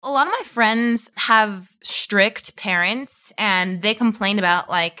A lot of my friends have strict parents and they complain about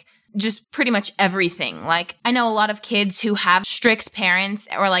like just pretty much everything. Like I know a lot of kids who have strict parents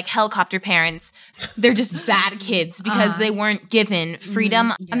or like helicopter parents. They're just bad kids because they weren't given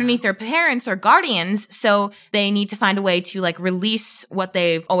freedom underneath their parents or guardians. So they need to find a way to like release what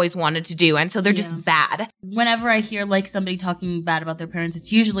they've always wanted to do. And so they're just bad. Whenever I hear like somebody talking bad about their parents,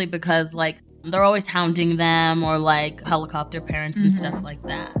 it's usually because like they're always hounding them or like helicopter parents and stuff like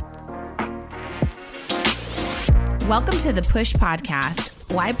that. Welcome to the Push Podcast.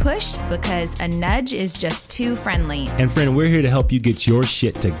 Why push? Because a nudge is just too friendly. And friend, we're here to help you get your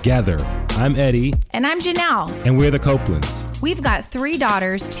shit together. I'm Eddie. And I'm Janelle. And we're the Copelands. We've got 3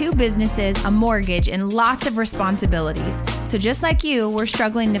 daughters, 2 businesses, a mortgage, and lots of responsibilities. So just like you, we're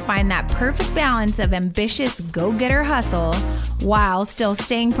struggling to find that perfect balance of ambitious go-getter hustle while still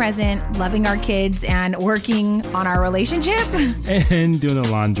staying present, loving our kids, and working on our relationship. And doing the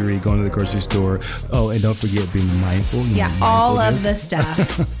laundry, going to the grocery store. Oh, and don't forget being mindful. Yeah, all of the stuff.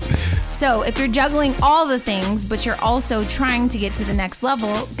 So if you're juggling all the things, but you're also trying to get to the next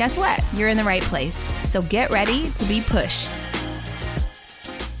level, guess what? You're in the right place. So get ready to be pushed.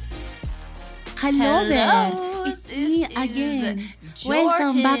 Hello there. It's me again.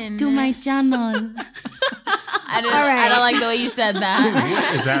 Welcome back to my channel. I don't like the way you said that.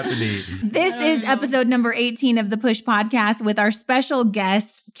 What is happening? This is episode number 18 of the Push Podcast with our special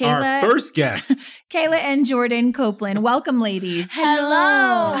guests, Our first guest. Kayla and Jordan Copeland. Welcome, ladies.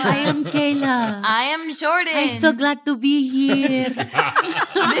 Hello. I am Kayla. I am Jordan. I'm so glad to be here.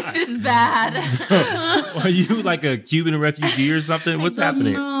 This is bad. Are you like a Cuban refugee or something? What's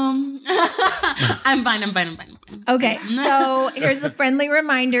happening? I'm fine. Okay, so here's a friendly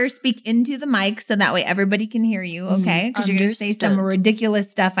reminder. Speak into the mic so that way everybody can hear you, okay? Because you're going to say some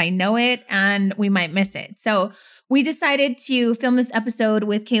ridiculous stuff. I know it, and we might miss it. So we decided to film this episode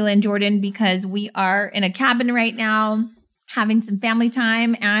with Kayla and Jordan because we are in a cabin right now, having some family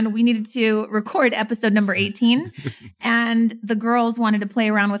time, and we needed to record episode number 18. And the girls wanted to play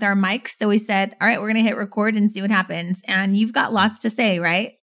around with our mics. So we said, all right, we're going to hit record and see what happens. And you've got lots to say,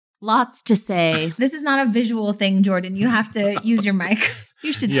 right? Lots to say. This is not a visual thing, Jordan. You have to use your mic.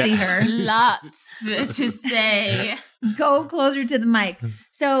 You should see her. Lots to say. Go closer to the mic.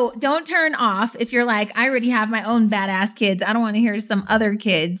 So don't turn off if you're like, I already have my own badass kids. I don't want to hear some other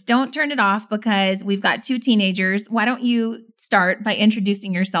kids. Don't turn it off because we've got 2 teenagers. Why don't you start by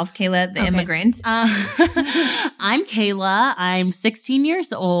introducing yourself, Kayla, the immigrant? I'm Kayla. I'm 16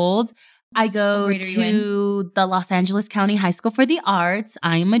 years old. I go to the Los Angeles County High School for the Arts.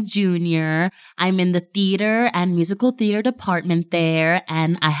 I'm a junior. I'm in the theater and musical theater department there,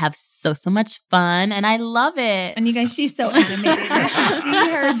 and I have so much fun, and I love it. And you guys, she's so animated. I can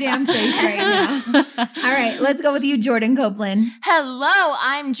see her damn face right now. All right, let's go with you, Jordan Copeland. Hello,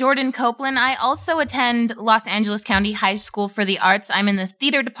 I'm Jordan Copeland. I also attend Los Angeles County High School for the Arts. I'm in the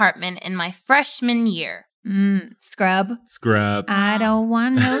theater department in my freshman year. Scrub. I don't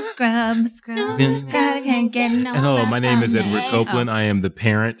want no scrubs. I can't get no. Hello, my name is Edward Copeland. I am the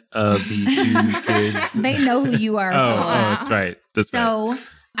parent of the 2 kids. They know who you are. Oh, that's right. So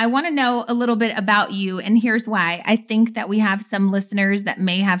I want to know a little bit about you, and here's why. I think that we have some listeners that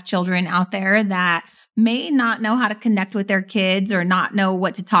may have children out there that may not know how to connect with their kids or not know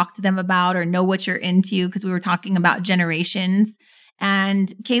what to talk to them about or know what you're into, because we were talking about generations. And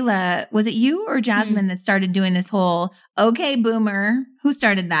Kayla, was it you or Jasmine that started doing this whole, okay, boomer? Who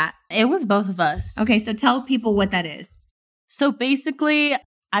started that? It was both of us. Okay, so tell people what that is. So basically,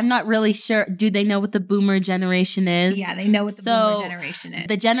 I'm not really sure. Do they know what the boomer generation is? Yeah, they know what the boomer generation is.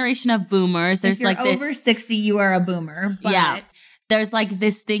 The generation of boomers, there's if you're like this. Over 60, you are a boomer. But yeah. There's like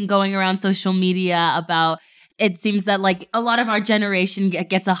this thing going around social media about, it seems that like a lot of our generation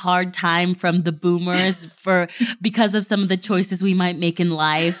gets a hard time from the boomers because of some of the choices we might make in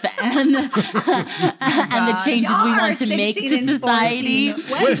life and the changes we want to make to society.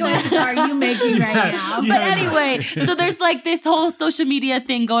 What choices are you making right now? But anyway, so there's like this whole social media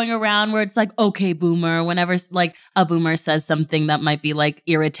thing going around where it's like, okay, boomer, whenever like a boomer says something that might be like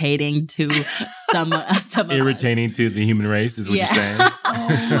irritating to some irritating to the human race is what you're saying.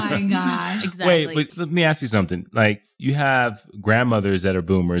 Oh my gosh. Exactly. Wait, but let me ask you something. Like, you have grandmothers that are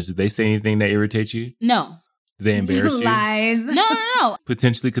boomers. Did they say anything that irritates you? No. Did they embarrass you? Lies. No.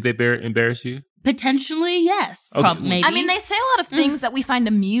 Potentially, could they embarrass you? Potentially, yes. Okay. Maybe. I mean, they say a lot of things that we find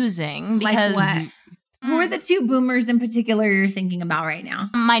amusing because like what? Who are the 2 boomers in particular you're thinking about right now?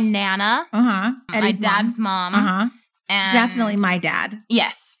 my Nana, my dad's mom, and definitely my dad.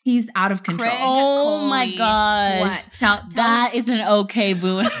 Yes, he's out of control. Craig oh Coley. my gosh! What? Tell that is an okay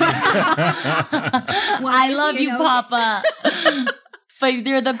boomer. I love you, Papa. But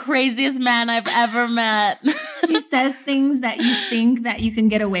you're the craziest man I've ever met. He says things that you think that you can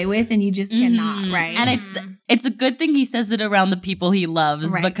get away with and you just cannot, right? And it's a good thing he says it around the people he loves,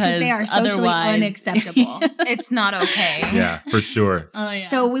 right, because they are socially otherwise unacceptable. It's not okay. Yeah, for sure. Oh, yeah.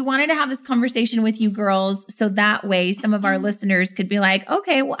 So we wanted to have this conversation with you girls so that way some of our listeners could be like,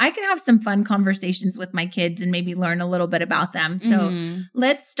 okay, well, I can have some fun conversations with my kids and maybe learn a little bit about them. So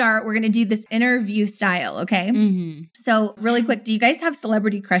let's start. We're going to do this interview style, okay? So really quick, do you guys have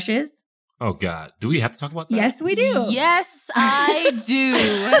celebrity crushes? Oh, God. Do we have to talk about that? Yes, we do. Yes, I do.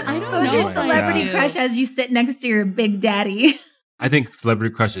 I don't Who's know. your if I celebrity do. crush as you sit next to your big daddy? I think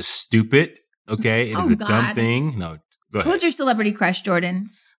celebrity crush is stupid. Okay. It is a dumb thing. No, go ahead. Who's your celebrity crush,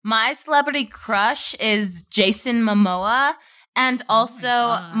 Jordan? My celebrity crush is Jason Momoa and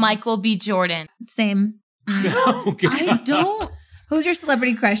also Michael B. Jordan. Same. Okay. I don't. Who's your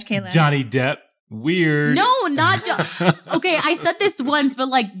celebrity crush, Kayla? Johnny Depp. Weird. No, not okay, I said this once, but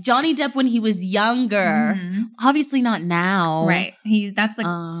like Johnny Depp when he was younger. Obviously not now. Right. That's like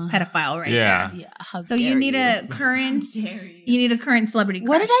pedophile right Yeah. there. Yeah. How So you dare need a current celebrity crush.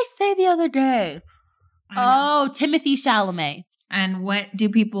 What did I say the other day? I don't know. Oh, Timothy Chalamet. And what do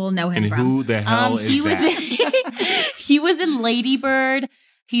people know him And from? who the hell is he was that? he was in Lady Bird.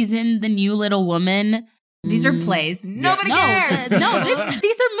 He's in The New Little Woman. These are plays. Nobody No, cares. these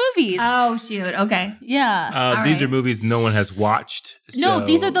are movies. Oh, shoot. Okay. Yeah. These right. are movies no one has watched. No, so-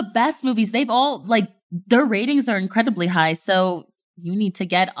 these are the best movies. They've all their ratings are incredibly high. So you need to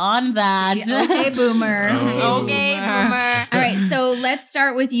get on that. Okay, boomer. Oh. Okay, boomer. All right. So let's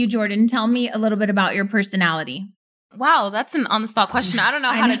start with you, Jordan. Tell me a little bit about your personality. Wow, that's an on-the-spot question. I don't know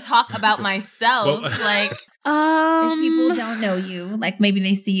how to talk about myself. Well- If people don't know you, like maybe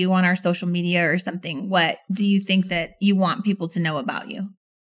they see you on our social media or something, what do you think that you want people to know about you?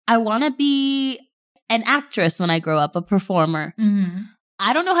 I want to be an actress when I grow up, a performer.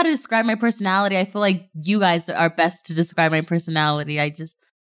 I don't know how to describe my personality. I feel like you guys are best to describe my personality.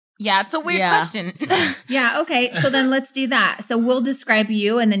 Yeah, it's a weird Yeah. question. Yeah. Okay. So then let's do that. So we'll describe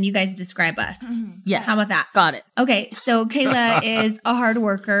you and then you guys describe us. Yes. How about that? Got it. Okay. So Kayla is a hard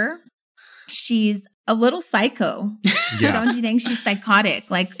worker. She's a little psycho. Yeah. Don't you think? She's psychotic.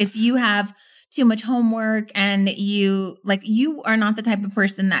 Like if you have too much homework and you are not the type of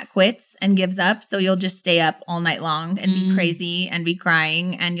person that quits and gives up. So you'll just stay up all night long and be crazy and be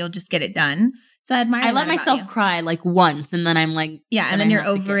crying and you'll just get it done. So I admire I let that about myself you. cry once and then I'm like, Yeah. And then you're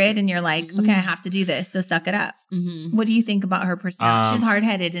over it and you're like, okay, I have to do this. So suck it up. What do you think about her personality? She's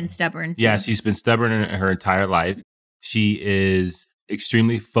hard-headed and stubborn too. Yeah, she's been stubborn in her entire life. She is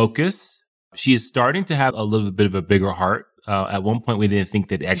extremely focused. She is starting to have a little bit of a bigger heart. At one point, we didn't think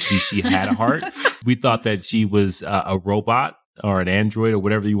that actually she had a heart. We thought that she was a robot or an android or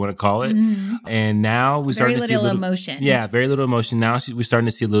whatever you want to call it. And now we're starting to see a little emotion. Yeah, very little emotion. Now we're starting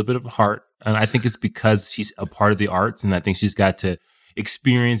to see a little bit of heart. And I think it's because she's a part of the arts. And I think she's got to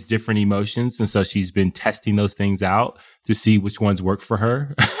experience different emotions. And so she's been testing those things out to see which ones work for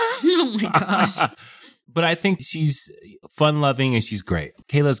her. oh my gosh. But I think she's fun-loving and she's great.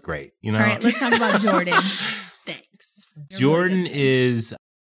 Kayla's great, you know? All right, let's talk about Jordan. Thanks. Jordan is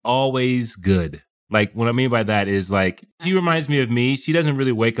always good. Like, what I mean by that is, like, she reminds me of me. She doesn't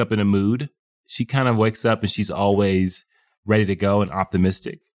really wake up in a mood. She kind of wakes up and she's always ready to go and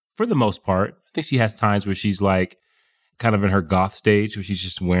optimistic for the most part. I think she has times where she's, like, kind of in her goth stage where she's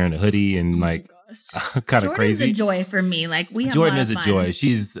just wearing a hoodie and, like, kind of crazy. Jordan's a joy for me. Like, we have Jordan a lot is of a fun. joy.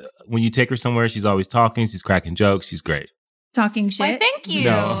 She's, when you take her somewhere, she's always talking. She's cracking jokes. She's great. Talking shit. Why, thank you.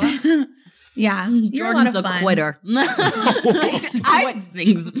 No. Yeah. You're Jordan's a lot of fun. quitter. Quits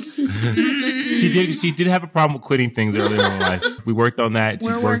things. She did have a problem with quitting things earlier in life. We worked on that. She's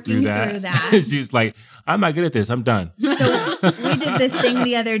We're worked through working through that. that. She was like, I'm not good at this. I'm done. So we did this thing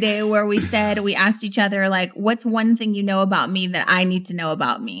the other day where we asked each other, like, what's one thing you know about me that I need to know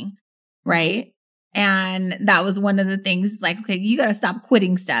about me? Right? And that was one of the things, like, okay, you got to stop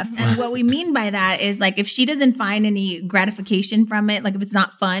quitting stuff. And what we mean by that is, like, if she doesn't find any gratification from it, like if it's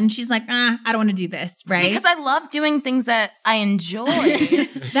not fun, she's like, I don't want to do this, right? Because I love doing things that I enjoy.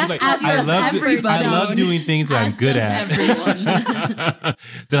 She's like, as I does love everybody. doing things that I'm As good does at. everyone.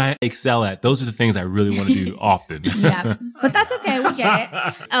 That I excel at. Those are the things I really want to do often. Yeah. But that's okay. We get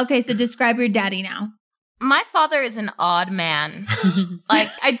it. Okay. So describe your daddy now. My father is an odd man. Like,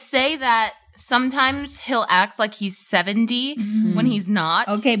 I'd say that sometimes he'll act like he's 70 when he's not.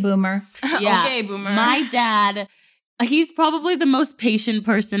 Okay, boomer. Yeah. Okay, boomer. My dad, he's probably the most patient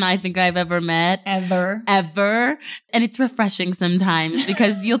person I think I've ever met. Ever. And it's refreshing sometimes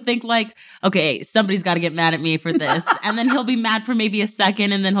because you'll think like, okay, somebody's got to get mad at me for this. And then he'll be mad for maybe a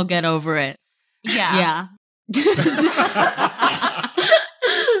second and then he'll get over it. Yeah. Yeah.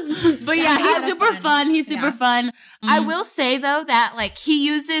 He's super fun. He's super fun. I will say though that like he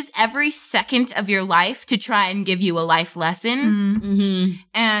uses every second of your life to try and give you a life lesson. Mm-hmm.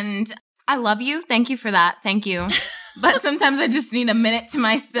 And I love you. Thank you for that. Thank you. But sometimes I just need a minute to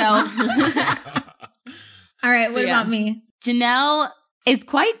myself. All right, what about me? Janelle is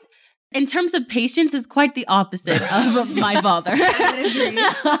quite, in terms of patience, is quite the opposite of my father. I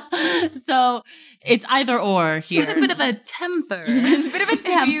would agree. So it's either or here. She's a bit of a temper. She's a bit of a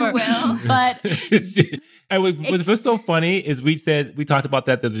temper. If you will. But and what's so funny is we talked about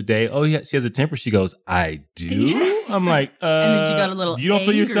that the other day. Oh yeah, she has a temper. She goes, I do. I'm like, and then she got a little you don't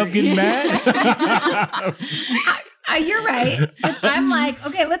feel yourself angry. getting mad? You're right. 'Cause I'm like,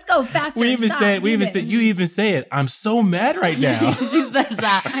 okay, let's go faster. You even say it. I'm so mad right now. She says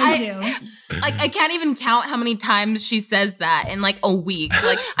that. I do. Like, I can't even count how many times she says that in like a week.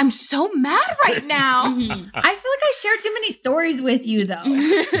 Like, I'm so mad right now. I feel like I shared too many stories with you, though.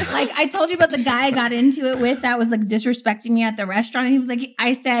 Like, I told you about the guy I got into it with that was like disrespecting me at the restaurant. And he was like,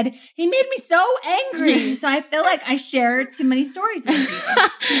 I said, he made me so angry. So I feel like I shared too many stories with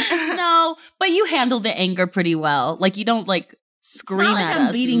you. No, but you handle the anger pretty well. Like, you don't like scream It's not like at I'm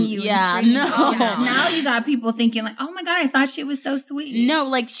us. beating you. and Yeah, screaming. no. Oh, yeah. Now you got people thinking like, oh my God, I thought she was so sweet. No,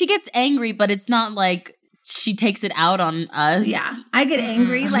 like she gets angry, but it's not like she takes it out on us. Yeah, I get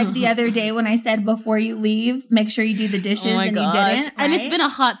angry. Like the other day when I said, before you leave, make sure you do the dishes, Oh my and gosh. you didn't. And it's right? been a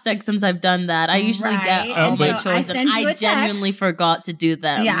hot sec since I've done that. I usually get Right. all And my so chores I and sent you I a genuinely text. forgot to do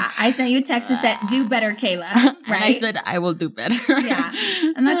them. Yeah, I sent you a text that said, do better, Kayla. Right? And I said, I will do better. Yeah,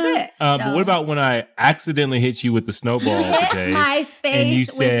 and that's it. But what about when I accidentally hit you with the snowball hit today? my face And you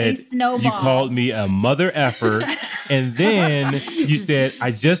said with a snowball? you called me a mother effer, and then you said, "I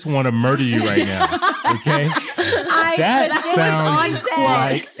just want to murder you right now." Okay, that sounds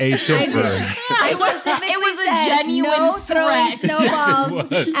like a temper. I It was a genuine no throwing threat. snowballs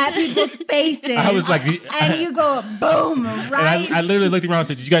Yes, it was. at people's faces. I was like, and you go boom, right? and I literally looked around and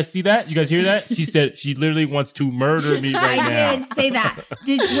said, "Did you guys see that? You guys hear that?" She said, "She literally wants to murder me right now." I did say that.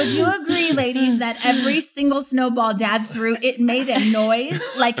 Would you agree, ladies, that every single snowball Dad threw, it made a noise,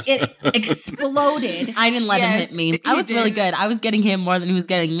 like it exploded? I didn't let him Yes, hit me. he I was really did. good. I was getting him more than he was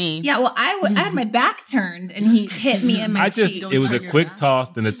getting me. Yeah, well, I had my back turned, and he hit me in my cheek. It was a turn your quick back.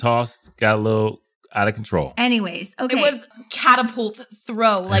 toss, and the toss got a little out of control. Anyways, okay. It was catapult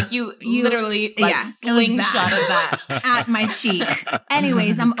throw. Like you literally like yeah, it was slingshot bad. of that. at my cheek.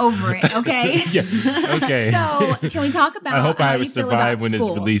 Anyways, I'm over it, okay? Yeah. Okay. So, can we talk about I hope how I you feel survive about when this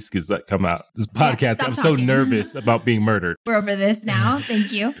school? release gets come out. This podcast. stop I'm so talking. nervous about being murdered. We're over this now.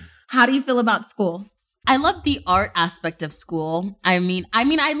 Thank you. How do you feel about school? I love the art aspect of school. I mean,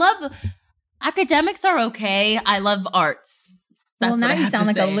 I love academics are okay. I love arts. That's well, now what I you have sound to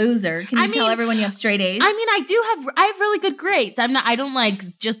like say. a loser. Can you I tell mean- everyone you have straight A's? I mean, I have really good grades. I don't like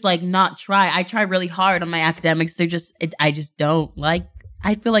just like not try. I try really hard on my academics. I just don't like,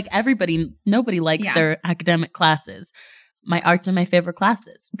 I feel like nobody likes Yeah. their academic classes. My arts are my favorite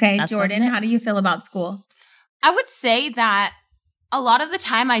classes. Okay, That's Jordan, what I'm how do you feel about school? I would say that a lot of the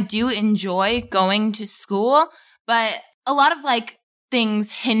time I do enjoy going to school, but a lot of like things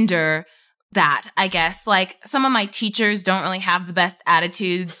hinder that, I guess. Like some of my teachers don't really have the best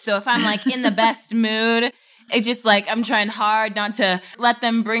attitudes. So if I'm like in the best mood, it's just like I'm trying hard not to let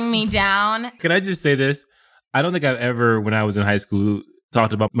them bring me down. Can I just say this? I don't think I've ever, when I was in high school,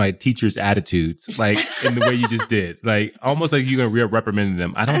 talked about my teachers' attitudes, like in the way you just did, like almost like you're gonna reprimand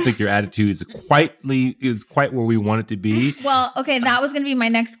them. I don't think your attitude is quite where we want it to be. Well, okay, that was going to be my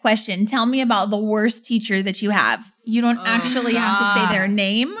next question. Tell me about the worst teacher that you have. You don't actually have to say their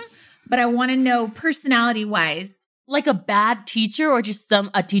name, but I want to know personality-wise. Like a bad teacher or just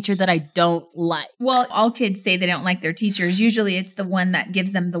a teacher that I don't like. Well, all kids say they don't like their teachers. Usually it's the one that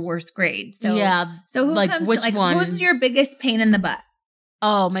gives them the worst grade. So yeah. So who like comes which one? Who's your biggest pain in the butt?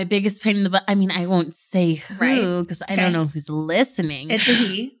 Oh, my biggest pain in the butt. I mean, I won't say who Right. because I Okay. don't know who's listening. It's a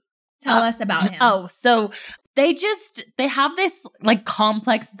he. Tell us about him. Oh, so they have this like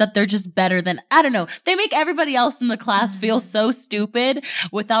complex that they're just better than, I don't know. They make everybody else in the class feel so stupid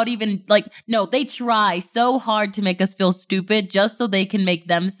without even like, no, they try so hard to make us feel stupid just so they can make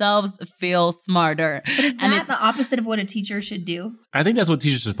themselves feel smarter. But is And that the opposite of what a teacher should do? I think that's what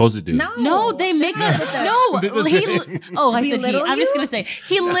teachers are supposed to do. No, they make us. No, I said he. Belittle I'm just you? gonna say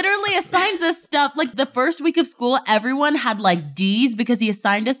he literally assigns us stuff. Like the first week of school, everyone had like D's because he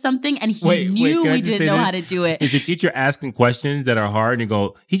assigned us something, and he knew can I we just say didn't know this? how to do it. Is your teacher asking questions that are hard and you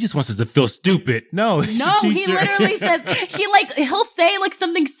go, he just wants us to feel stupid? No, it's No, the he teacher. literally says he'll say like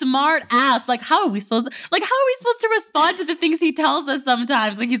something smart ass. Like how are we supposed to respond to the things he tells us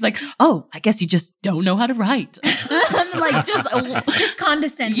sometimes? Like he's like, oh, I guess you just don't know how to write. Like just Just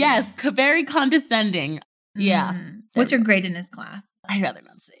condescending. Yes, very condescending. Yeah. What's your grade in his class? I'd rather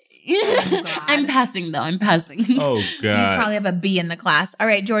not say. God. I'm passing, though. I'm passing. Oh, You God. probably have a B in the class. All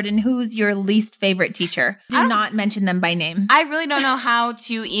right, Jordan, who's your least favorite teacher? Do not mention them by name. I really don't know how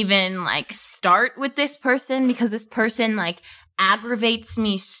to even like start with this person because this person like aggravates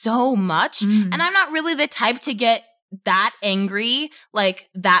me so much. And I'm not really the type to get that angry like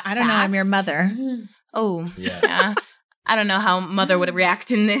that I don't know. I'm your mother. Oh, Yeah. yeah. I don't know how mother would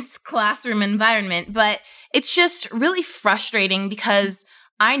react in this classroom environment, but it's just really frustrating because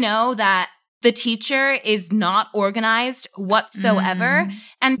I know that the teacher is not organized whatsoever,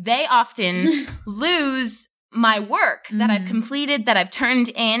 and they often lose my work that I've completed, that I've turned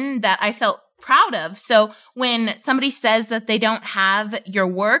in, that I felt proud of. So when somebody says that they don't have your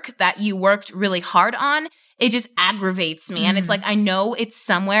work that you worked really hard on, it just aggravates me. And it's like, I know it's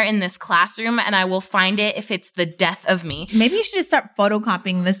somewhere in this classroom and I will find it if it's the death of me. Maybe you should just start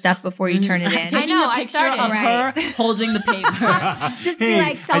photocopying this stuff before you turn it in. I know, I started. of her holding the paper. Just be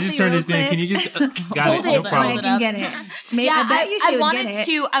like, I just selfie turned real this in. quick. Can you just got Hold it? it No so I problem. can get it. Maybe, I bet you she would get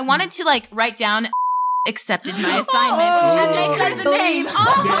it. I wanted to like write down accepted my assignment. Oh, And they said the name.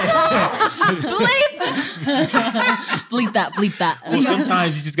 Bleep that. Bleep that. Well,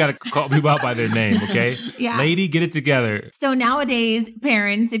 sometimes you just got to call people out by their name, okay? Yeah. Lady, get it together. So nowadays,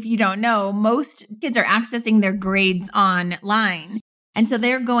 parents, if you don't know, most kids are accessing their grades online. And so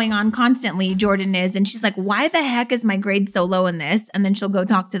they're going on constantly, Jordan is, and she's like, why the heck is my grade so low in this? And then she'll go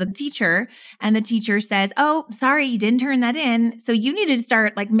talk to the teacher, and the teacher says, oh, sorry, you didn't turn that in. So you needed to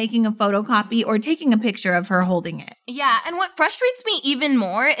start like making a photocopy or taking a picture of her holding it. Yeah, and what frustrates me even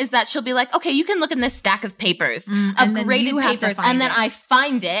more is that she'll be like, okay, you can look in this stack of papers, and of then graded you have to papers, find and then it. I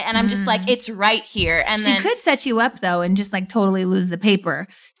find it, and I'm just like, it's right here. And She then could set you up though and just like totally lose the paper.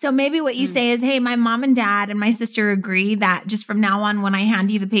 So maybe what you say is, hey, my mom and dad and my sister agree that just from now on, when I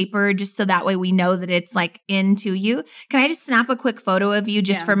hand you the paper, just so that way we know that it's like into you, can I just snap a quick photo of you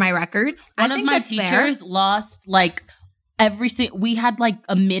just for my records? One I of think my that's fair. teachers lost like we had like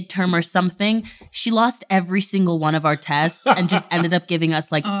a midterm or something. She lost every single one of our tests and just ended up giving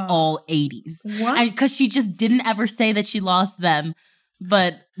us like all 80s. What? Because she just didn't ever say that she lost them.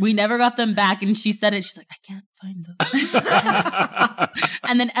 But we never got them back. And she said it. She's like, I can't find those.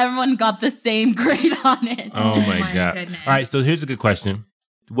 And then everyone got the same grade on it. Oh my my God. goodness. All right, so here's a good question.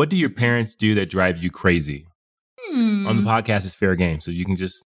 What do your parents do that drive you crazy? On the podcast, it's fair game. So you can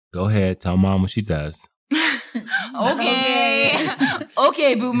just go ahead, tell mom what she does. okay,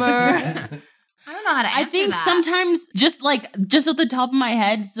 okay, boomer. I don't know how to answer I think that. sometimes just at the top of my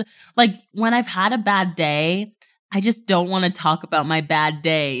head, like when I've had a bad day, I just don't want to talk about my bad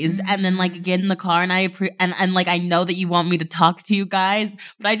days. And then like get in the car and and like I know that you want me to talk to you guys,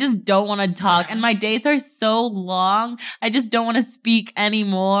 but I just don't want to talk. And my days are so long. I just don't want to speak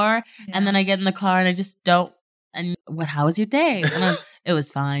anymore. And then I get in the car and I just don't. And how was your day? And it was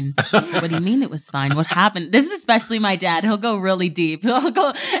fine. What do you mean it was fine? What happened? This is especially my dad. He'll go really deep. He'll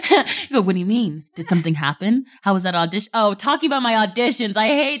go, what do you mean? Did something happen? How was that audition? Oh, talking about my auditions. I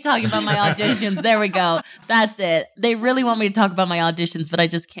hate talking about my auditions. There we go. That's it. They really want me to talk about my auditions, but I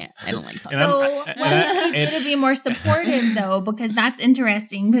just can't. I don't like talking. So when we need to be more supportive though, because that's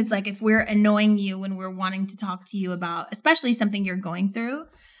interesting. Because like if we're annoying you when we're wanting to talk to you about, especially something you're going through,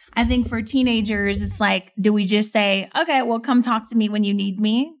 I think for teenagers, it's like, do we just say, okay, well, come talk to me when you need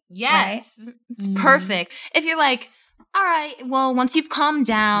me? Yes, it's perfect. If you're like, all right, well, once you've calmed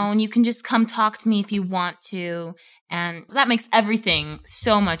down, you can just come talk to me if you want to. And that makes everything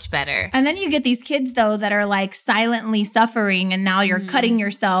so much better. And then you get these kids, though, that are like silently suffering, and now you're cutting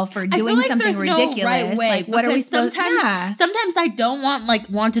yourself or I feel doing like something there's ridiculous. No right way, like, what are we because supposed? sometimes I don't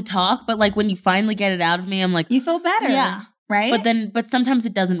want to talk, but like when you finally get it out of me, I'm like, You feel better, yeah, right? But sometimes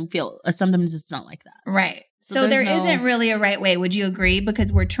it doesn't feel. Sometimes it's not like that. Right. So So there there's no- isn't really a right way. Would you agree?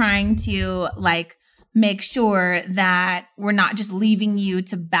 Because we're trying to like make sure that we're not just leaving you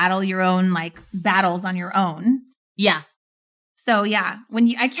to battle your own like battles on your own. Yeah. So yeah,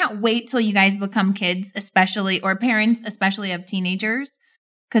 I can't wait till you guys become kids, especially, or parents, especially of teenagers,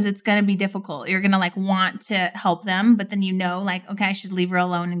 because it's going to be difficult. You're going to like want to help them, but then like, okay, I should leave her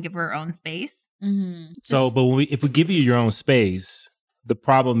alone and give her her own space. Mm-hmm. So, but if we give you your own space, the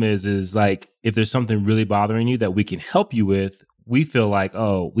problem is like if there's something really bothering you that we can help you with, we feel like,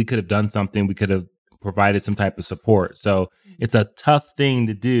 oh, we could have done something. We could have provided some type of support. So it's a tough thing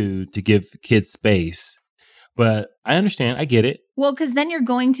to do to give kids space. But I understand. I get it. Well, because then you're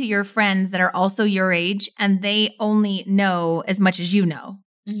going to your friends that are also your age and they only know as much as you know.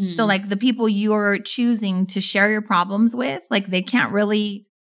 Mm-hmm. So like the people you're choosing to share your problems with, like they can't really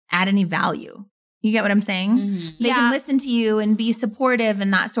add any value. You get what I'm saying? Mm-hmm. They can listen to you and be supportive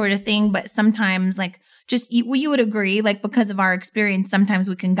and that sort of thing. But sometimes like you would agree, like because of our experience, sometimes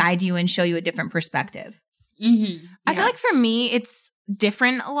we can guide you and show you a different perspective. Mm-hmm. I feel like for me, it's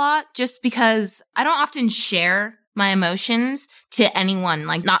different a lot just because I don't often share my emotions to anyone,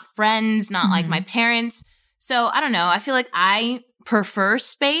 like not friends, not like my parents. So I don't know. I feel like I prefer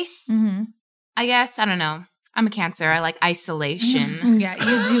space, I guess. I don't know. I'm a Cancer. I like isolation. Yeah,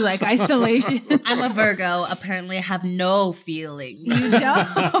 you do like isolation. I'm a Virgo. Apparently, I have no feelings. You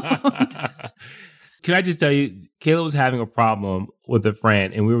don't. Can I just tell you, Kayla was having a problem with a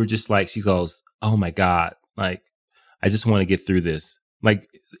friend, and we were just like, she goes, "Oh my God, like, I just want to get through this." Like,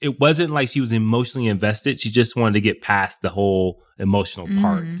 it wasn't like she was emotionally invested. She just wanted to get past the whole emotional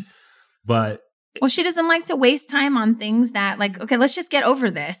part. But well, she doesn't like to waste time on things that like, okay, let's just get over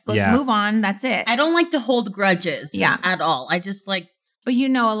this. Let's move on. That's it. I don't like to hold grudges at all. I just like... But a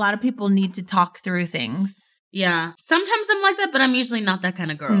lot of people need to talk through things. Yeah. Sometimes I'm like that, but I'm usually not that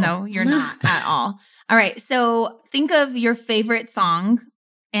kind of girl. No, you're not at all. All right. So think of your favorite song,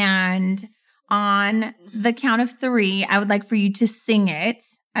 and on the count of 3, I would like for you to sing it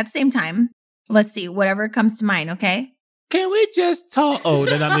at the same time. Let's see, whatever comes to mind, okay? can we just talk? Oh,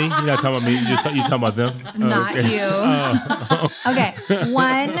 they're not me? You're not talking about me. You talking about them? Not okay. you. Oh. Okay.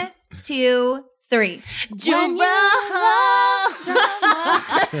 1, 2, 3. When you love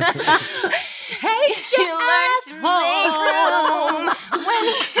someone, take You learn to make room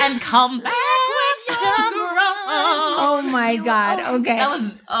and come back with some rum. Oh my God. Okay. That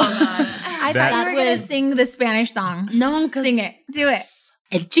was, oh God. I thought you were going to sing the Spanish song. No, because Sing it. Do it.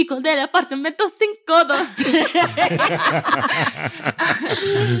 El chico del apartamento 512.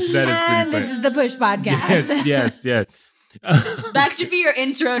 That is pretty And this is the Push Podcast. Yes. That should be your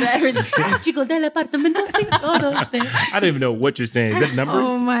intro to everything. El chico del apartamento 512. I don't even know what you're saying. Is that numbers?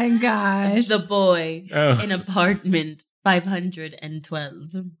 Oh my gosh. The boy Oh. in apartment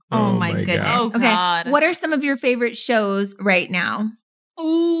 512. Oh my my goodness. God. Oh, Okay. God. What are some of your favorite shows right now?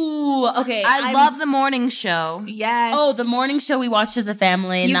 Ooh, okay. I love the morning show. Yes. Oh, the morning show we watched as a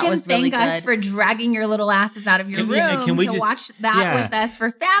family, and you that can was really thank good. us for dragging your little asses out of your room to watch that with us for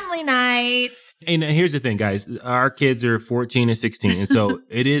family night. And here's the thing, guys. Our kids are 14 and 16, and so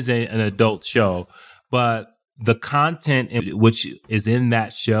it is an adult show, but the content which is in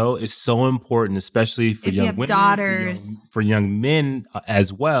that show is so important, especially for If you young have women, daughters. for young men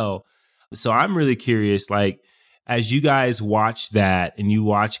as well. So I'm really curious, like, as you guys watch that and you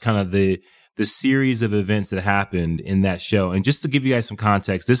watch kind of the series of events that happened in that show, and just to give you guys some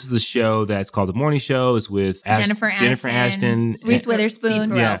context, this is a show that's called The Morning Show. It's with Jennifer Aniston, Reese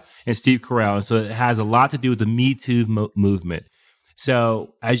Witherspoon. And Steve Carell. And so it has a lot to do with the Me Too movement.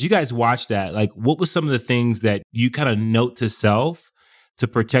 So as you guys watch that, like, what was some of the things that you kind of note to self to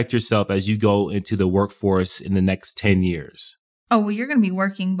protect yourself as you go into the workforce in the next 10 years? Oh, well, you're going to be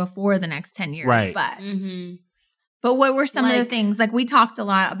working before the next 10 years. Right. But Mm-hmm. but what were some of the Like- things? Like, we talked a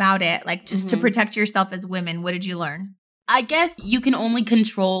lot about it, like just to Mhm. protect yourself as women. What did you learn? I guess you can only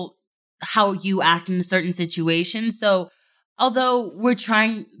control how you act in a certain situation. So although you're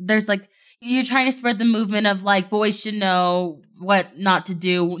trying to spread the movement of like boys should know what not to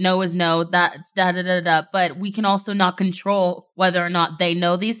do. No is no. That's da-da-da-da. But we can also not control whether or not they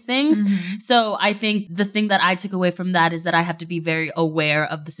know these things. Mm-hmm. So I think the thing that I took away from that is that I have to be very aware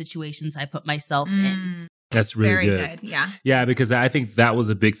of the situations I put myself in. That's really Very good. Yeah. Yeah, because I think that was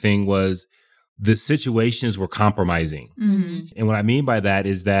a big thing, was the situations were compromising. Mm-hmm. And what I mean by that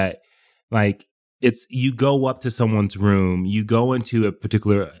is that, like, it's you go up to someone's room, you go into a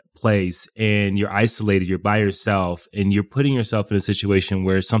particular place and you're isolated, you're by yourself, and you're putting yourself in a situation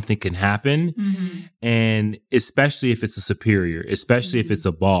where something can happen. Mm-hmm. And especially if it's a superior, especially if it's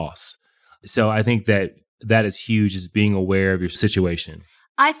a boss. So I think that is huge, is being aware of your situation.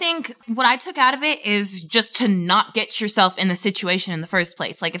 I think what I took out of it is just to not get yourself in the situation in the first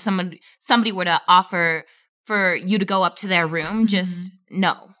place. Like if somebody were to offer for you to go up to their room, just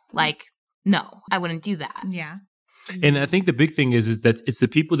no. Like, no, I wouldn't do that. Yeah. And I think the big thing is that it's the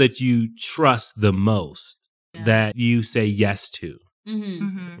people that you trust the most that you say yes to, Mm-hmm.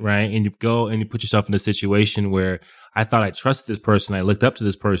 Mm-hmm. right? And you go and you put yourself in a situation where I thought I trusted this person, I looked up to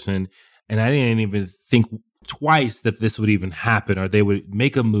this person, and I didn't even think twice that this would even happen, or they would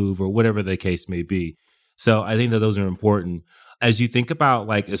make a move, or whatever the case may be. So I think that those are important. As you think about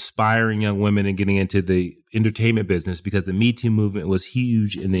like aspiring young women and getting into the entertainment business, because the Me Too movement was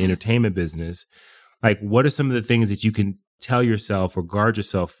huge in the entertainment business, like what are some of the things that you can tell yourself or guard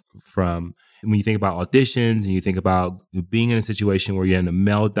yourself from when you think about auditions and you think about being in a situation where you're in a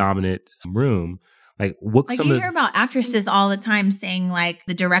male dominant room? Like what? Like you hear about actresses all the time saying like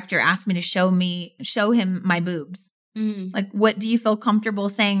the director asked me to show him my boobs. Like, what do you feel comfortable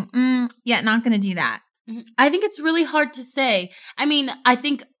saying? Yeah, not going to do that. I think it's really hard to say. I mean, I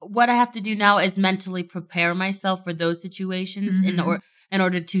think what I have to do now is mentally prepare myself for those situations in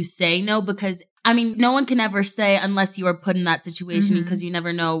order to say no, because I mean, no one can ever say unless you are put in that situation because you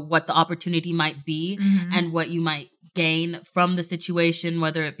never know what the opportunity might be and what you might gain from the situation,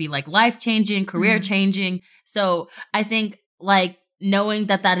 whether it be like life-changing, career-changing. So I think like knowing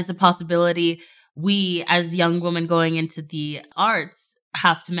that that is a possibility, we as young women going into the arts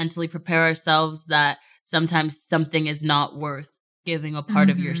have to mentally prepare ourselves that sometimes something is not worth giving a part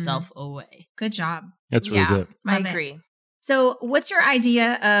of yourself away. Good job. That's really good. I agree. So what's your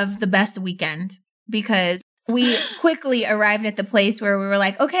idea of the best weekend? Because we quickly arrived at the place where we were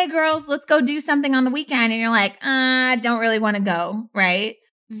like, okay, girls, let's go do something on the weekend. And you're like, I don't really want to go, right?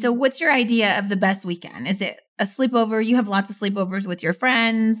 So what's your idea of the best weekend? Is it a sleepover? You have lots of sleepovers with your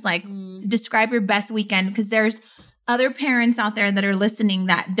friends. Like describe your best weekend, because there's other parents out there that are listening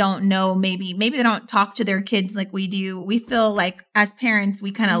that don't know, maybe they don't talk to their kids like we do. We feel like as parents,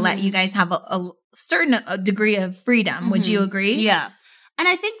 we kind of let you guys have a certain degree of freedom. Would you agree? Yeah. And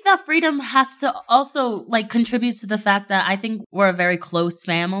I think that freedom has to also like contributes to the fact that I think we're a very close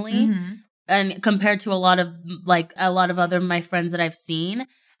family and compared to a lot of other my friends that I've seen.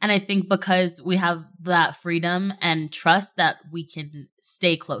 And I think because we have that freedom and trust that we can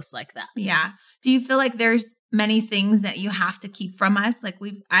stay close like that. Yeah. Do you feel like there's many things that you have to keep from us? Like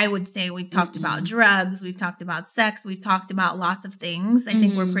I would say we've talked about drugs, we've talked about sex, we've talked about lots of things. I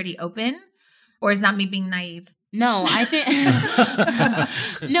think we're pretty open. Or is that me being naive? No, I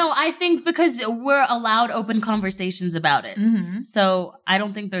think because we're allowed open conversations about it. So I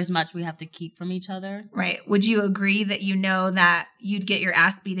don't think there's much we have to keep from each other. Right. Would you agree that you know that you'd get your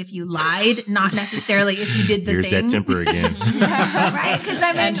ass beat if you lied, not necessarily if you did the Here's thing? that temper again. Right? Because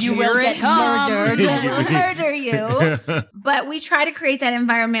I mean, you will get murdered. We'll murder you. But we try to create that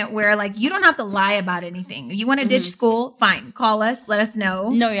environment where like you don't have to lie about anything. You want to ditch school? Fine. Call us. Let us know.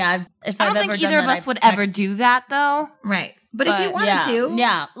 No, yeah. I don't think either of us would ever do that though. Right. But if you wanted to.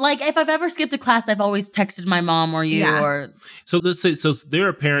 Yeah. Like if I've ever skipped a class, I've always texted my mom or you or. So let's say, so there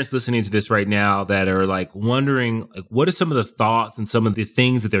are parents listening to this right now that are like wondering, like, what are some of the thoughts and some of the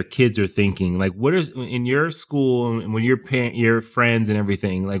things that their kids are thinking? Like what is in your school and when your friends and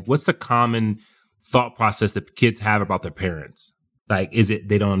everything, like what's the common thought process that kids have about their parents? Like, is it,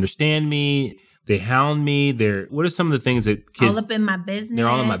 they don't understand me? They hound me. What are some of the things that kids... All up in my business. They're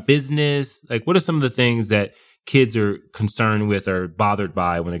all in my business. Like, what are some of the things that kids are concerned with or bothered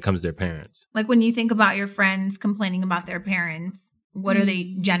by when it comes to their parents? Like when you think about your friends complaining about their parents, what are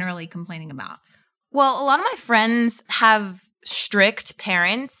they generally complaining about? Well, a lot of my friends have strict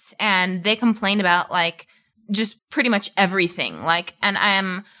parents and they complain about like just pretty much everything. Like, and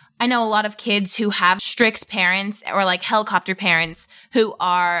I know a lot of kids who have strict parents or like helicopter parents who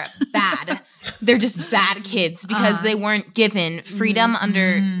are bad. They're just bad kids because they weren't given freedom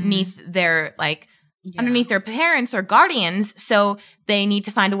underneath their underneath their parents or guardians. So they need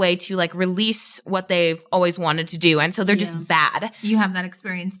to find a way to like release what they've always wanted to do. And so they're just bad. You have that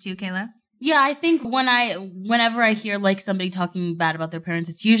experience too, Kayla? Yeah, I think whenever I hear like somebody talking bad about their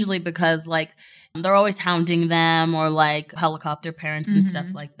parents, it's usually because like they're always hounding them or like helicopter parents and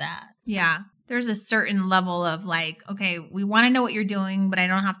stuff like that. Yeah. There's a certain level of like, okay, we want to know what you're doing, but I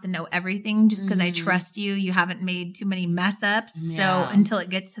don't have to know everything just because I trust you. You haven't made too many mess ups. Yeah. So until it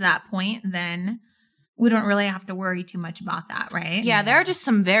gets to that point, then we don't really have to worry too much about that, right? Yeah, there are just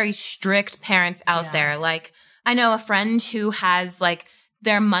some very strict parents out there. Like I know a friend who has like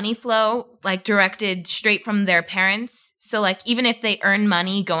their money flow like directed straight from their parents. So like even if they earn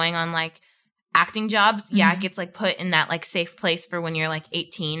money going on like acting jobs, it gets like put in that like safe place for when you're like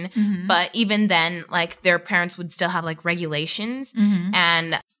 18. But even then, like their parents would still have like regulations.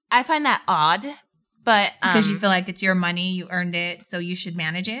 And I find that odd. But because you feel like it's your money, you earned it, so you should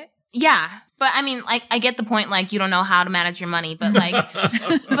manage it. Yeah. But I mean, like, I get the point, like, you don't know how to manage your money, but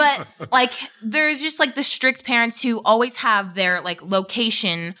like, there's just like the strict parents who always have their like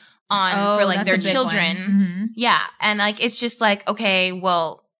location on for like their children. Yeah. And like, it's just like, okay,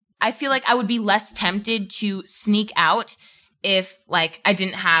 well, I feel like I would be less tempted to sneak out if like I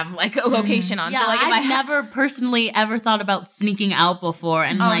didn't have like a location on. Yeah, so like if I've never personally ever thought about sneaking out before.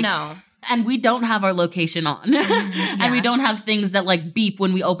 And no. And we don't have our location on. And we don't have things that like beep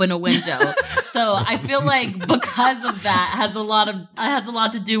when we open a window. So I feel like because of that has a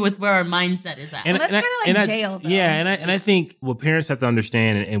lot to do with where our mindset is at. Well, that's kind of like jail, though. Yeah, and I think what parents have to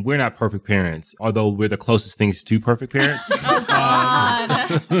understand, and we're not perfect parents, although we're the closest things to perfect parents. Oh,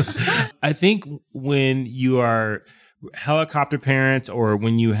 God. I think when you are helicopter parents or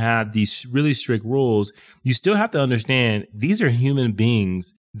when you have these really strict rules, you still have to understand these are human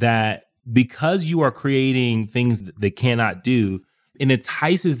beings that because you are creating things that they cannot do, it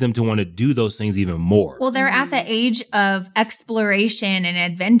entices them to want to do those things even more. Well, they're at the age of exploration and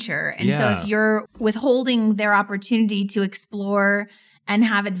adventure. And so if you're withholding their opportunity to explore and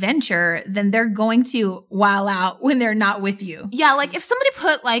have adventure, then they're going to wow out when they're not with you. Yeah, like if somebody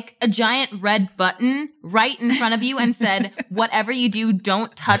put like a giant red button right in front of you and said, whatever you do,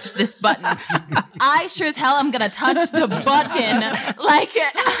 don't touch this button. I sure as hell am going to touch the button. Like,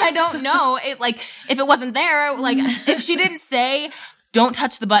 I don't know. If it wasn't there, like if she didn't say, don't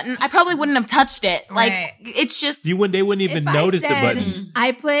touch the button, I probably wouldn't have touched it. Like, it's just... they wouldn't even notice the button.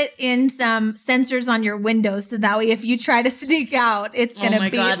 I put in some sensors on your windows so that way if you try to sneak out, it's going to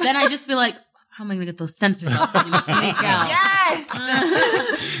be... Oh my God. Then I just be like, how am I going to get those sensors off so I can sneak out?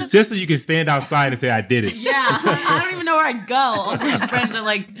 Yes! Just so you can stand outside and say, I did it. Yeah. I don't even know where I'd go. All my friends are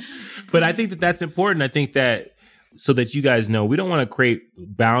like... But I think that that's important. I think that so that you guys know, we don't want to create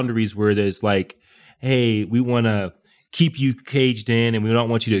boundaries where there's like, hey, we want to keep you caged in and we don't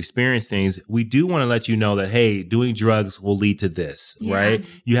want you to experience things. We do want to let you know that, hey, doing drugs will lead to this, right?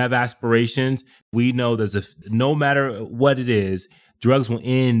 You have aspirations. We know no matter what it is, drugs will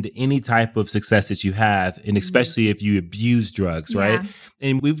end any type of success that you have, and especially if you abuse drugs, right?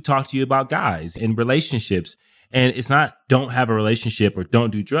 And we've talked to you about guys and relationships. And it's not don't have a relationship or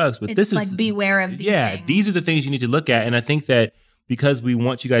don't do drugs, but this is like beware of these things. These are the things you need to look at. And I think that because we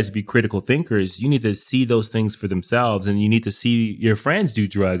want you guys to be critical thinkers, you need to see those things for themselves, and you need to see your friends do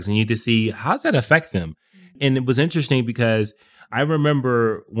drugs, and you need to see how's that affect them. And it was interesting because I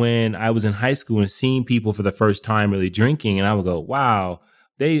remember when I was in high school and seeing people for the first time really drinking, and I would go, wow,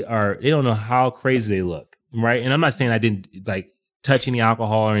 they don't know how crazy they look, right? And I'm not saying I didn't like touch any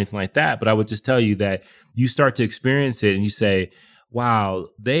alcohol or anything like that, but I would just tell you that you start to experience it and you say, wow,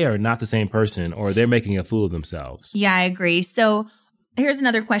 they are not the same person, or they're making a fool of themselves. Yeah, I agree. So here's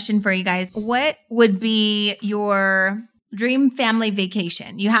another question for you guys. What would be your dream family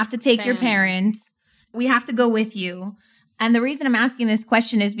vacation? You have to take your parents. We have to go with you. And the reason I'm asking this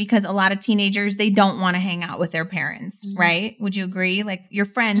question is because a lot of teenagers, they don't want to hang out with their parents, right? Would you agree? Like your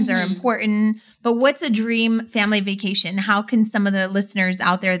friends are important, but what's a dream family vacation? How can some of the listeners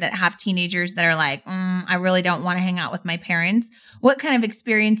out there that have teenagers that are like, I really don't want to hang out with my parents, what kind of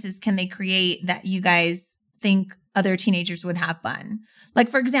experiences can they create that you guys think other teenagers would have fun? Like,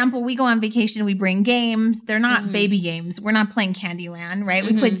 for example, we go on vacation, we bring games. They're not baby games. We're not playing Candyland, right?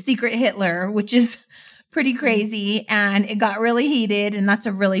 We played Secret Hitler, which is pretty crazy, and it got really heated, and that's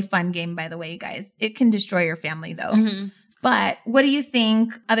a really fun game, by the way, you guys. It can destroy your family, though. But what do you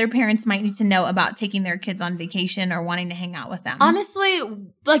think other parents might need to know about taking their kids on vacation or wanting to hang out with them? Honestly,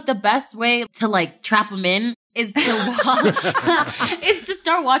 like the best way to like trap them in is to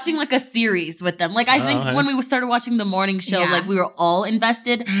start watching like a series with them. Like I think when we started watching the morning show, like we were all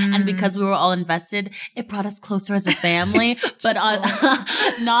invested, and because we were all invested, it brought us closer as a family. But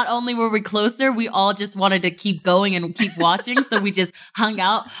not only were we closer, we all just wanted to keep going and keep watching. So we just hung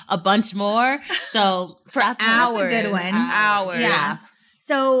out a bunch more. So for hours, that's a good one. Hours. Yeah.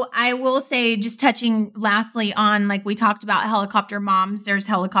 So I will say, just touching lastly on, like we talked about helicopter moms, there's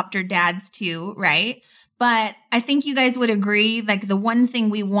helicopter dads too, right? But I think you guys would agree, like the one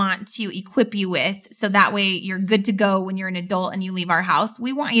thing we want to equip you with, so that way you're good to go when you're an adult and you leave our house,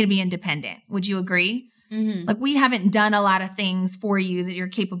 we want you to be independent. Would you agree? Like we haven't done a lot of things for you that you're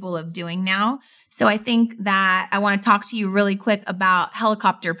capable of doing now. So I think that I want to talk to you really quick about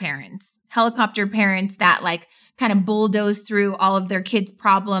helicopter parents that like kind of bulldoze through all of their kids'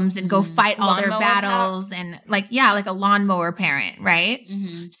 problems and go fight all their battles and like a lawnmower parent, right?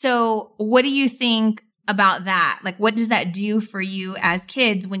 So what do you think about that? Like, what does that do for you as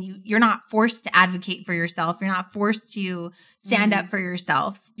kids when you're not forced to advocate for yourself? You're not forced to stand up for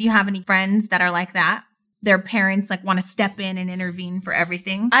yourself. Do you have any friends that are like that? Their parents like want to step in and intervene for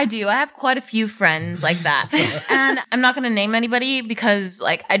everything? I do. I have quite a few friends like that. And I'm not going to name anybody because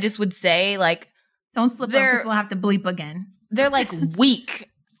like, I just would say like, don't slip up because we'll have to bleep again. They're like weak.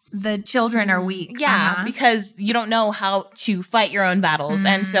 The children are weak. Yeah, because you don't know how to fight your own battles.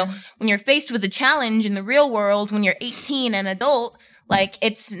 And so when you're faced with a challenge in the real world, when you're 18 and adult, like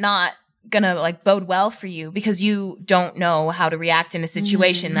it's not gonna like bode well for you because you don't know how to react in a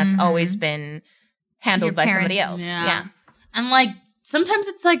situation that's always been handled by somebody else. Yeah. And like sometimes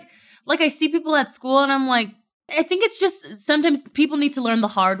it's like like I see people at school and I'm like, I think it's just sometimes people need to learn the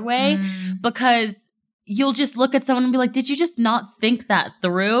hard way because you'll just look at someone and be like, did you just not think that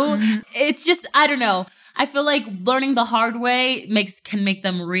through? It's just, I don't know. I feel like learning the hard way can make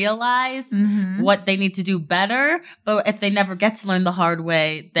them realize what they need to do better. But if they never get to learn the hard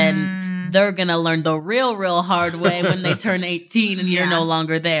way, then they're going to learn the real hard way when they turn 18 and you're no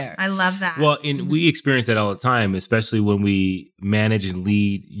longer there. I love that. Well, and we experience that all the time, especially when we manage and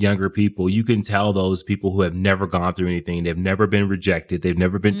lead younger people. You can tell those people who have never gone through anything. They've never been rejected. They've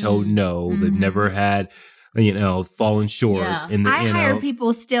never been told no. They've never had, fallen short. I hire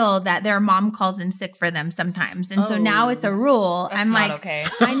people still that their mom calls in sick for them sometimes. And so now it's a rule. I'm like, okay.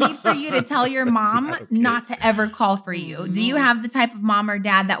 I need for you to tell your mom not to ever call for you. Do you have the type of mom or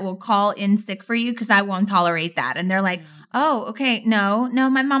dad that will call in sick for you? Because I won't tolerate that. And they're like, oh, okay. No,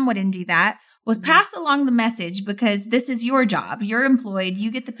 my mom wouldn't do that. Was pass along the message because this is your job. You're employed. You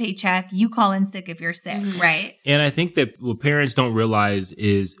get the paycheck. You call in sick if you're sick, right? And I think that what parents don't realize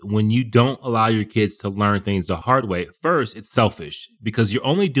is when you don't allow your kids to learn things the hard way, first, it's selfish because you're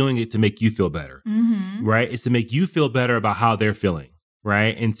only doing it to make you feel better, right? It's to make you feel better about how they're feeling,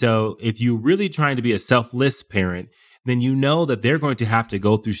 right? And so if you're really trying to be a selfless parent, then you know that they're going to have to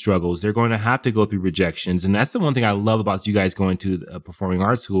go through struggles. They're going to have to go through rejections. And that's the one thing I love about you guys going to a performing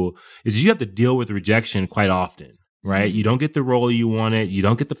arts school is you have to deal with rejection quite often, right? You don't get the role you wanted. You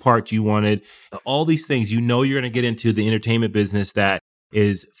don't get the part you wanted. All these things, you're going to get into the entertainment business that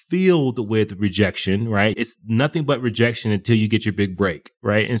is filled with rejection, right? It's nothing but rejection until you get your big break,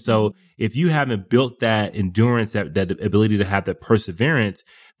 right? And so if you haven't built that endurance, that ability to have that perseverance,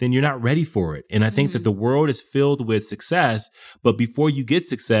 then you're not ready for it. And I think that the world is filled with success, but before you get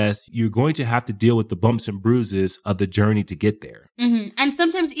success, you're going to have to deal with the bumps and bruises of the journey to get there. And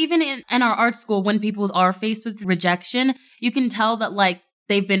sometimes even in our art school, when people are faced with rejection, you can tell that like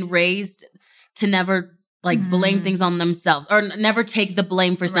they've been raised to never blame things on themselves or never take the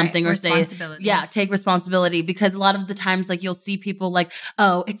blame for something or say, take responsibility. Because a lot of the times, like you'll see people like,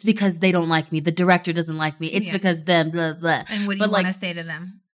 oh, it's because they don't like me. The director doesn't like me. It's because them, blah, blah. And what do you want to say to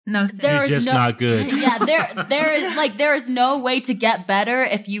them? No, it's just not good. There is no way to get better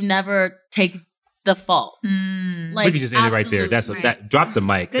if you never take the fault. We can just end it right there. That drop the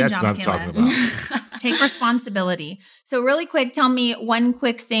mic. Good That's job, what I'm Kayla. talking about. Take responsibility. So really quick, tell me one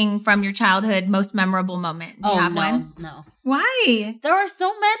quick thing from your childhood, most memorable moment. Do you have one? No. Why? There are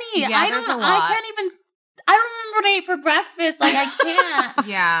so many. Yeah, there's a lot. I don't remember what I ate for breakfast. Like I can't.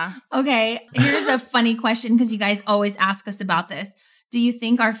 Yeah. Okay. Here's a funny question because you guys always ask us about this. Do you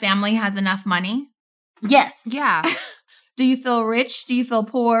think our family has enough money? Yes. Yeah. Do you feel rich? Do you feel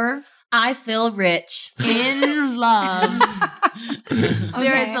poor? I feel rich. In love.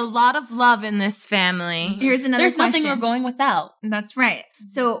 There is a lot of love in this family. Here's another There's question. nothing we're going without. That's right.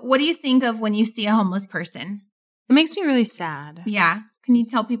 So what do you think of when you see a homeless person? It makes me really sad. Yeah. Can you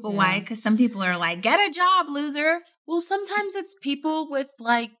tell people why? Because some people are like, get a job, loser. Well, sometimes it's people with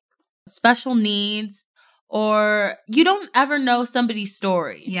like special needs or you don't ever know somebody's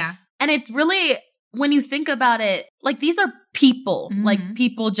story. Yeah. And it's really, when you think about it, like these are people, like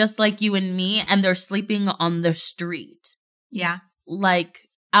people just like you and me, and they're sleeping on the street. Yeah. Like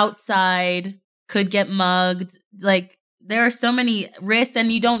outside, could get mugged. Like there are so many risks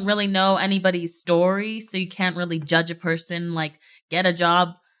and you don't really know anybody's story. So you can't really judge a person, like get a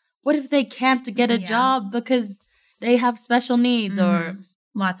job. What if they can't get a job because they have special needs or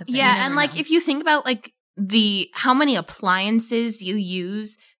lots of things? Yeah. And like, if you think about like how many appliances you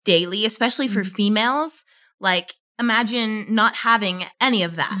use daily, especially for females, like imagine not having any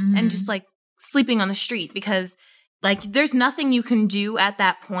of that and just like sleeping on the street because like there's nothing you can do at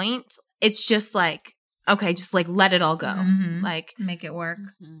that point. It's just like, okay, just like let it all go. Like make it work.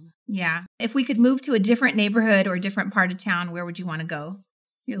 Yeah. If we could move to a different neighborhood or a different part of town, where would you want to go?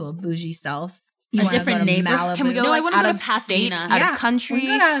 Your little bougie selves. A different neighborhood. Can we go I want out to of state, Pasadena. out of country? We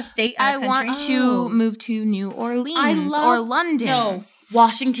go out of state, out of country. I want to move to New Orleans or London. No,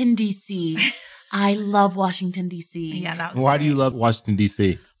 Washington, D.C. I love Washington, D.C. Yeah, that was Why do you love Washington,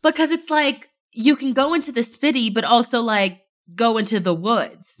 D.C.? Because it's like you can go into the city, but also like go into the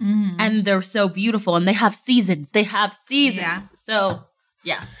woods. And they're so beautiful. And they have seasons. Yeah. So,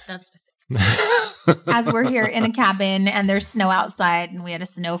 yeah, that's what I say. As we're here in a cabin and there's snow outside and we had a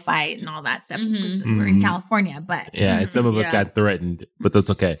snow fight and all that stuff because we're in California, but Yeah, and some of us got threatened, but that's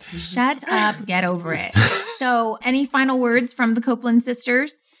okay. Shut up, get over it. So any final words from the Copeland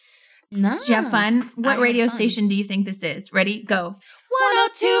sisters? No. Did you have fun? What radio station do you think this is? Ready? Go.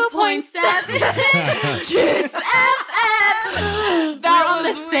 102.7 Kiss FM. They're on the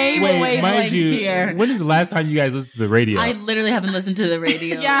the same wavelength here. When is the last time you guys listened to the radio? I literally haven't listened to the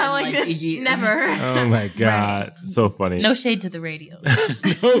radio. in years. Never. Oh my God. Right. So funny. No shade to the radio.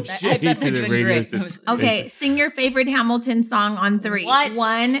 No shade to the radio system. Okay, sing your favorite Hamilton song on 3. What?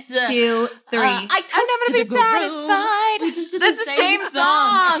 1, 2, 3. I'm never gonna be satisfied. We just did That's the same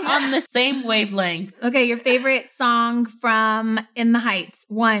song. On the same wavelength. Okay, your favorite song from In the Heights.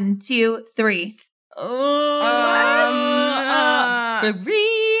 1, 2, 3. I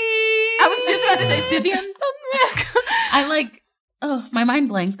was just about to say Scythian. I like. Oh, my mind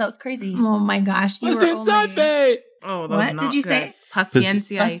blanked. That was crazy. Oh my gosh! What's inside Faye? Oh, what did you say?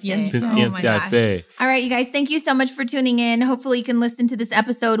 Paciencia. Oh my gosh. All right, you guys, thank you so much for tuning in. Hopefully you can listen to this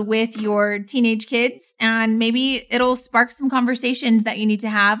episode with your teenage kids and maybe it'll spark some conversations that you need to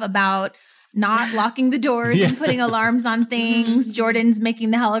have about not locking the doors and putting alarms on things. Jordan's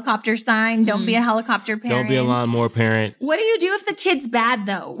making the helicopter sign. Don't be a helicopter parent. Don't be a lawnmower parent. What do you do if the kid's bad,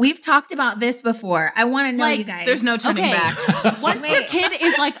 though? We've talked about this before. I want to know, you guys. There's no turning back. Once your kid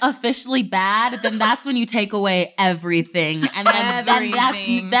is like officially bad, then that's when you take away everything. And then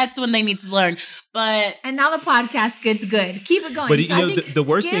that's when they need to learn. And now the podcast gets good. Keep it going. But you know, the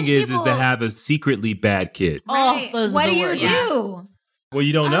worst thing is to have a secretly bad kid. Right. Oh, those what are the do you worst. do? Well,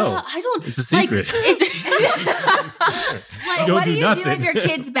 you don't know. I don't. It's a secret. What do you do if your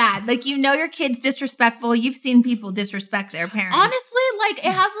kid's bad? Like, you know your kid's disrespectful. You've seen people disrespect their parents. Honestly, like,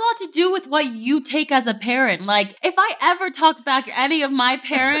 it has a lot to do with what you take as a parent. Like, if I ever talked back to any of my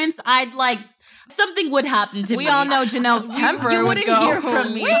parents, I'd like... something would happen to me. We all know Janelle's temper. You wouldn't hear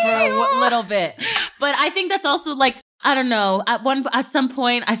from me for a little bit. But I think that's also like, I don't know. At some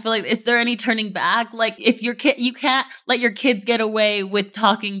point, I feel like, is there any turning back? Like, if your kid, you can't let your kids get away with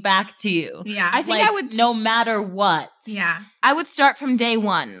talking back to you. Yeah, I think I would, no matter what. Yeah, I would start from day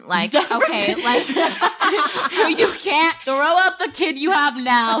one. Like, okay, like you can't throw out the kid you have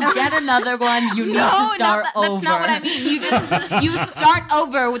now. Get another one. You need to start over. That's not what I mean. You start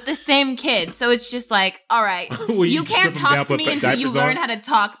over with the same kid. So it's just like, all right, you can't talk to me until you learn how to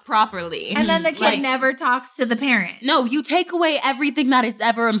talk properly. And then the kid never talks to the parent. No, you take away everything that is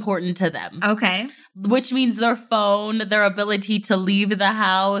ever important to them. Okay. Which means their phone, their ability to leave the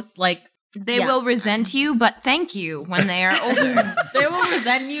house, like, they will resent you, but thank you when they are older. They will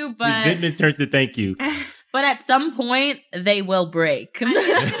resent you, but... resentment turns to thank you. But at some point, they will break. It's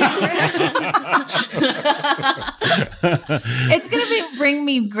going to bring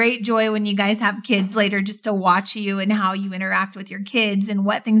me great joy when you guys have kids later, just to watch you and how you interact with your kids and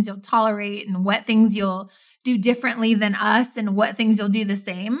what things you'll tolerate and what things you'll do differently than us and what things you'll do the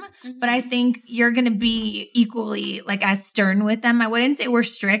same. Mm-hmm. But I think you're going to be equally like as stern with them. I wouldn't say we're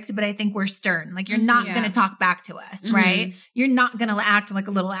strict, but I think we're stern. Like, you're not going to talk back to us, right? You're not going to act like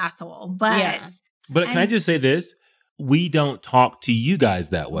a little asshole, But can I just say this? We don't talk to you guys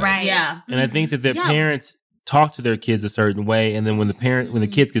that way. Right. Yeah. And I think that their parents talk to their kids a certain way. And then when the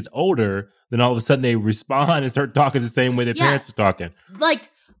kids gets older, then all of a sudden they respond and start talking the same way their parents are talking.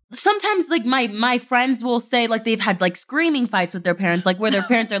 Like, sometimes, like, my friends will say, like, they've had, like, screaming fights with their parents, like, where their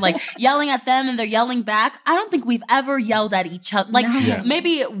parents are, like, yelling at them and they're yelling back. I don't think we've ever yelled at each other. Like,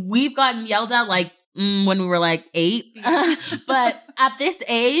 maybe we've gotten yelled at, like, when we were, like, 8. But at this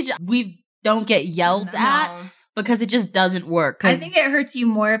age, we don't get yelled at because it just doesn't work. I think it hurts you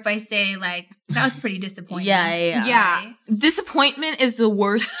more if I say, like, that was pretty disappointing. Yeah. Disappointment is the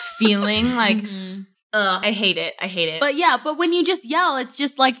worst feeling. Like, I hate it. But when you just yell, it's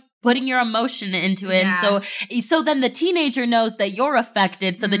just like putting your emotion into it. Yeah. And so then the teenager knows that you're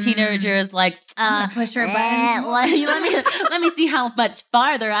affected. So the teenager is like, push her buttons. Let me see how much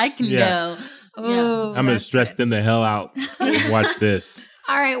farther I can go. Oh, I'm going to stress them the hell out. Watch this.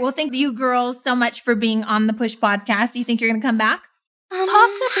 All right. Well, thank you girls so much for being on the Push Podcast. Do you think you're going to come back?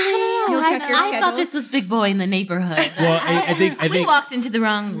 Possibly. You'll check your I thought this was Big Boy in the Neighborhood. Well, I think we walked into the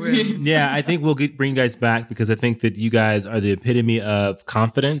wrong room. Yeah, I think we'll bring you guys back because I think that you guys are the epitome of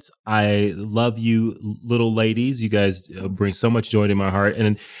confidence. I love you, little ladies. You guys bring so much joy to my heart.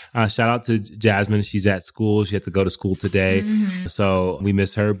 And shout out to Jasmine. She's at school. She had to go to school today, so we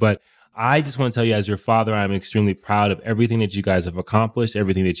miss her. But I just want to tell you, as your father, I'm extremely proud of everything that you guys have accomplished,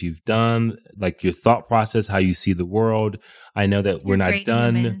 everything that you've done, like your thought process, how you see the world. I know that we're not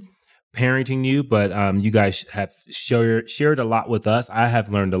done parenting you, but you guys have shared a lot with us. I have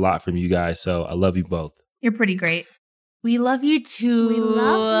learned a lot from you guys, so I love you both. You're pretty great. We love you too. We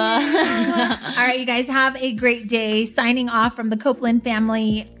love you. All right, you guys have a great day. Signing off from the Copeland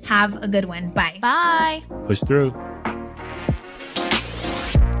family. Have a good one. Bye. Bye. Push through.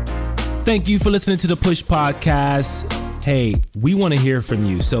 Thank you for listening to the Push Podcast. hey, we want to hear from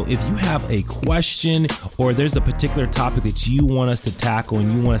you. So if you have a question or there's a particular topic that you want us to tackle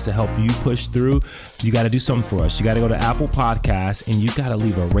and you want us to help you push through, you got to do something for us. You got to go to Apple Podcasts and you got to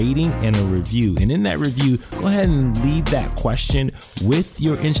leave a rating and a review. And in that review, go ahead and leave that question with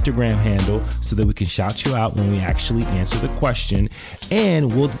your Instagram handle so that we can shout you out when we actually answer the question.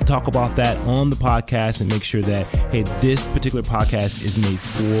 And we'll talk about that on the podcast and make sure that, hey, this particular podcast is made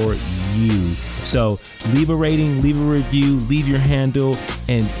for you. So leave a rating, leave a review, leave your handle,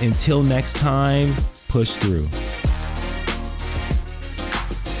 and until next time, push through.